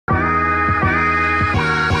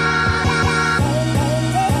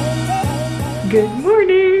Good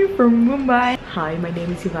morning from Mumbai. Hi, my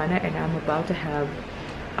name is Ivana and I'm about to have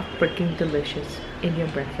a freaking delicious Indian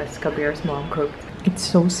breakfast Kabir's mom cooked. It's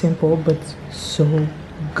so simple but so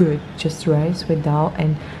good. Just rice with dal,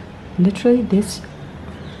 and literally this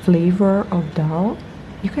flavor of dal,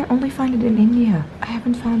 you can only find it in India. I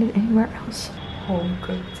haven't found it anywhere else. Home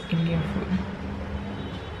cooked Indian food.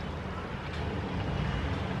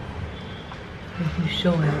 I'm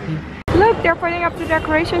so happy. Look, they're putting up the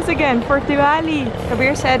decorations again for Diwali.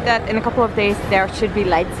 Kabir said that in a couple of days there should be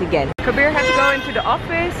lights again. Kabir has to go into the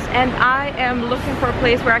office and I am looking for a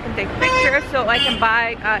place where I can take pictures so I can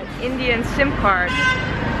buy an Indian SIM card.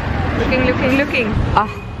 Looking. Ah,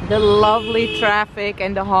 the lovely traffic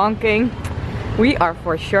and the honking. We are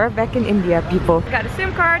for sure back in India, people. Got a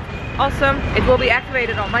SIM card. Awesome. It will be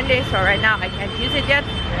activated on Monday, so right now I can't use it yet.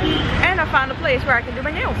 And I found a place where I can do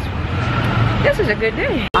my nails. This is a good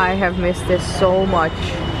day. I have missed this so much.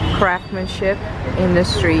 Craftsmanship in the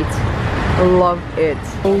street. Love it.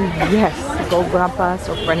 Oh yes, Golgappas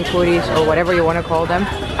or Pani Puris or whatever you want to call them.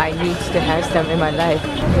 I need to have them in my life.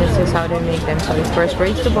 This is how they make them. So you first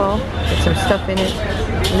raise the ball, put some stuff in it,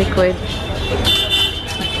 liquid,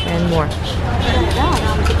 and more.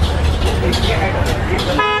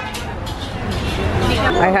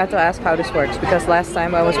 I had to ask how this works because last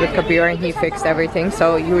time I was with Kabir and he fixed everything.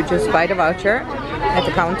 So you would just buy the voucher at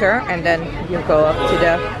the counter and then you go up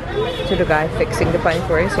to the guy fixing the Pani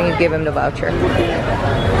Puris and you give him the voucher.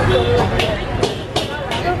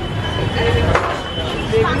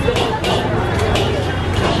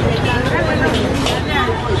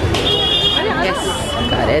 Yes,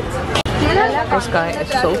 got it. This guy is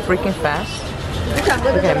so freaking fast.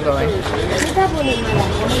 Look at him going.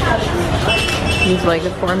 He's like the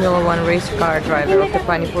Formula 1 race car driver of the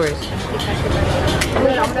Pani Puris.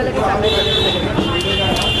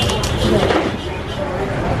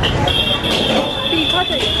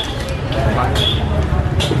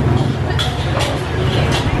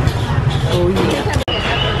 Oh yeah.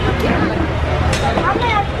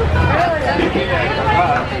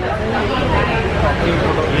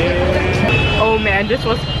 Oh man, this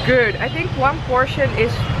was good. I think one portion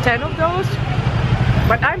is 10 of those,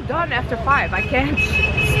 but I'm done after 5. I can't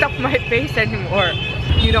stuff my face anymore.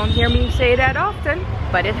 You don't hear me say that often,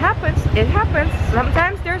 but it happens. It happens.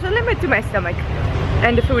 Sometimes there's a limit to my stomach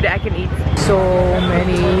and the food I can eat. So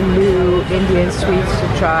many new Indian sweets to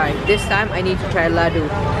try. This time I need to try laddu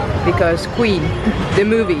because Queen, the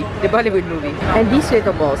movie, the Bollywood movie. And these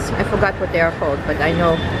little balls, I forgot what they are called, but I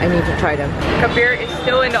know I need to try them. Kabir is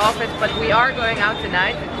still in the office, but we are going out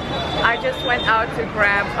tonight. I just went out to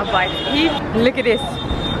grab a bite to eat. Look at this.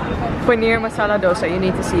 Paneer masala dosa. You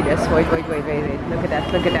need to see this. Wait. Look at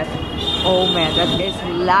that. Oh man, that is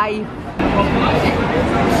life.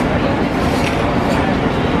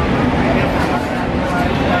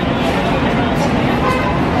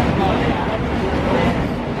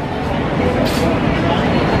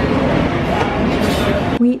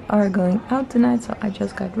 We are going out tonight, so I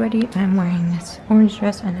just got ready. I'm wearing this orange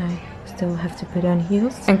dress and I still have to put on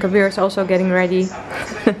heels. And Kabir is also getting ready.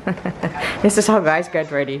 This is how guys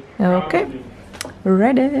get ready. Okay,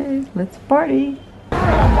 ready. Let's party.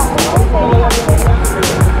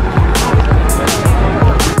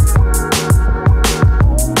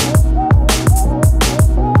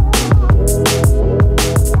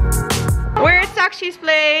 We're at Sakshi's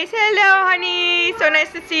place. Hello, honey. So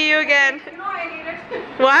nice to see you again.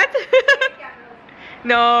 What?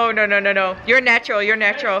 No. You're natural.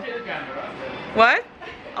 What?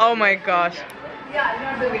 Oh my gosh.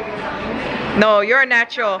 No, you're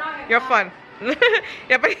natural. You're fun.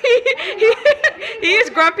 Yeah, but he is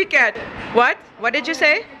grumpy cat. What? What did you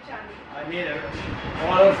say? I made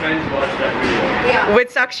all our friends watch that video.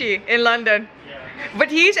 With Sakshi in London. Yeah. But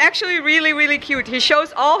he's actually really cute. He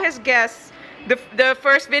shows all his guests the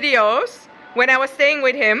first videos when I was staying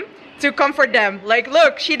with him to comfort them. Like,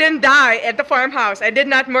 look, she didn't die at the farmhouse. I did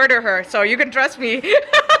not murder her, so you can trust me.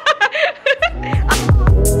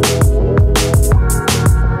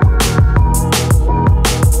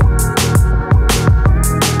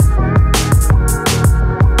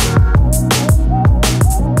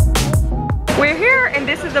 We're here and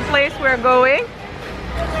this is the place we're going.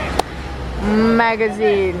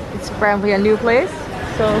 Magazine. It's apparently a new place,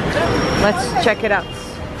 so let's check it out.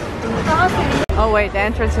 Oh wait, the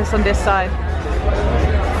entrance is on this side.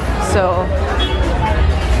 So,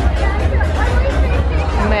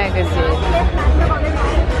 magazine.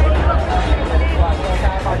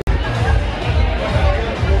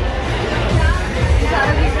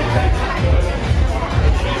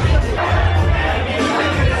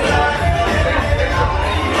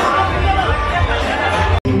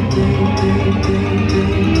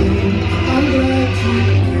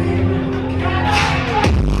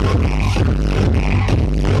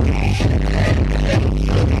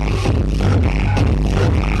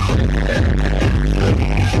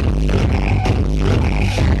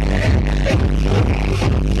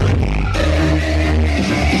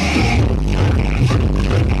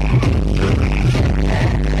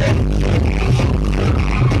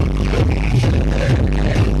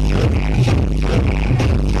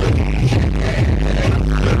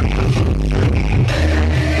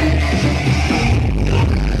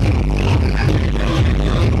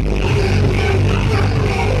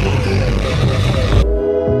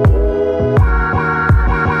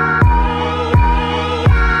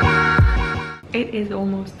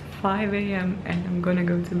 5 a.m. and I'm gonna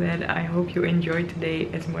go to bed. I hope you enjoyed today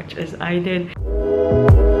as much as I did.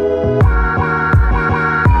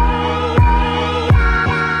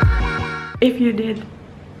 If you did,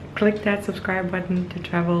 click that subscribe button to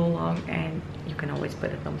travel along, and you can always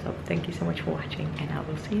put a thumbs up. Thank you so much for watching, and I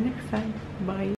will see you next time. Bye.